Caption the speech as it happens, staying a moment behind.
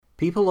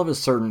People of a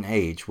certain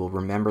age will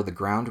remember the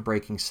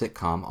groundbreaking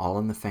sitcom All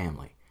in the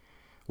Family,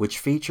 which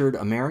featured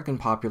American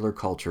popular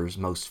culture's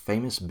most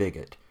famous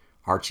bigot,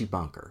 Archie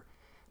Bunker,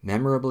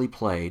 memorably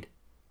played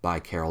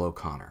by Carroll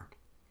O'Connor.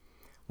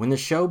 When the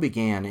show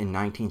began in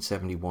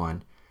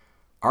 1971,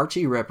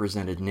 Archie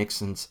represented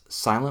Nixon's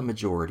silent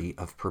majority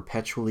of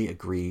perpetually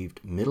aggrieved,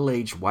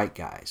 middle-aged white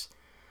guys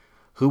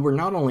who were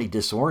not only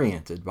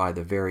disoriented by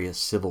the various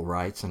civil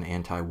rights and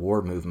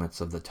anti-war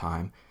movements of the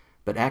time,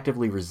 but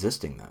actively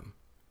resisting them.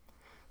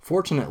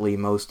 Fortunately,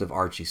 most of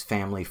Archie's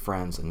family,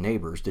 friends, and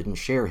neighbors didn't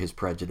share his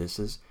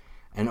prejudices,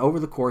 and over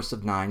the course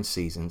of 9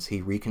 seasons,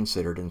 he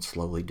reconsidered and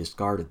slowly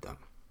discarded them.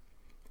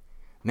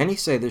 Many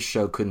say this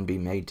show couldn't be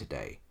made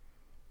today.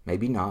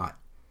 Maybe not,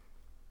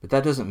 but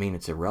that doesn't mean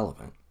it's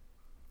irrelevant.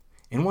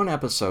 In one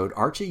episode,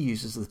 Archie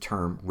uses the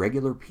term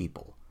regular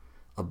people,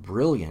 a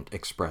brilliant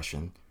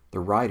expression the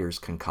writers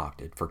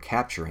concocted for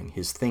capturing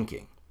his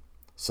thinking,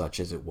 such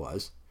as it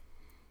was.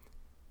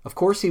 Of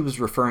course, he was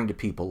referring to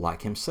people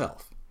like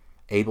himself,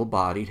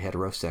 able-bodied,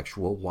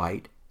 heterosexual,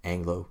 white,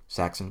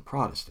 Anglo-Saxon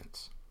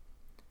Protestants.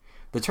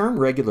 The term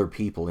regular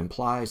people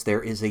implies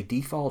there is a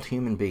default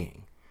human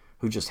being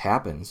who just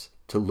happens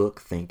to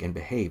look, think, and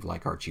behave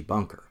like Archie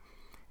Bunker,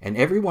 and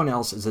everyone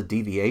else is a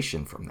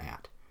deviation from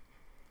that.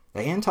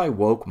 The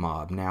anti-woke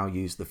mob now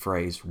use the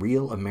phrase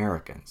real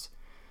Americans,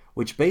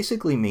 which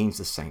basically means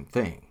the same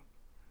thing.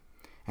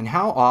 And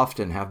how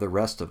often have the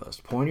rest of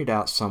us pointed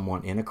out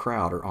someone in a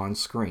crowd or on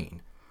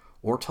screen,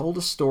 or told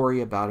a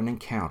story about an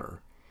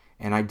encounter,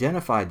 and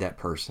identified that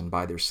person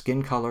by their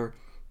skin color,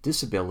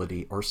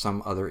 disability, or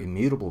some other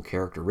immutable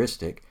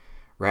characteristic,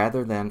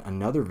 rather than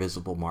another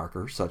visible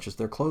marker such as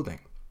their clothing?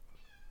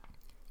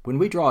 When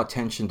we draw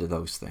attention to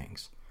those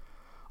things,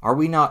 are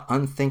we not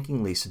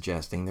unthinkingly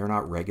suggesting they're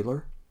not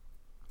regular?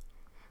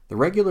 The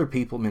regular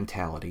people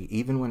mentality,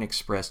 even when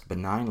expressed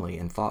benignly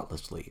and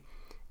thoughtlessly,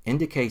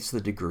 indicates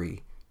the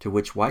degree to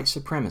which white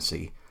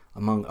supremacy,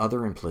 among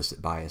other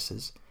implicit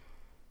biases,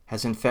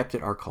 has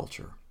infected our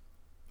culture.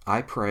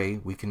 I pray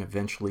we can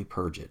eventually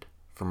purge it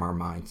from our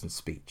minds and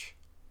speech.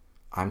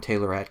 I'm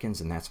Taylor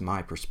Atkins, and that's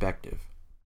my perspective.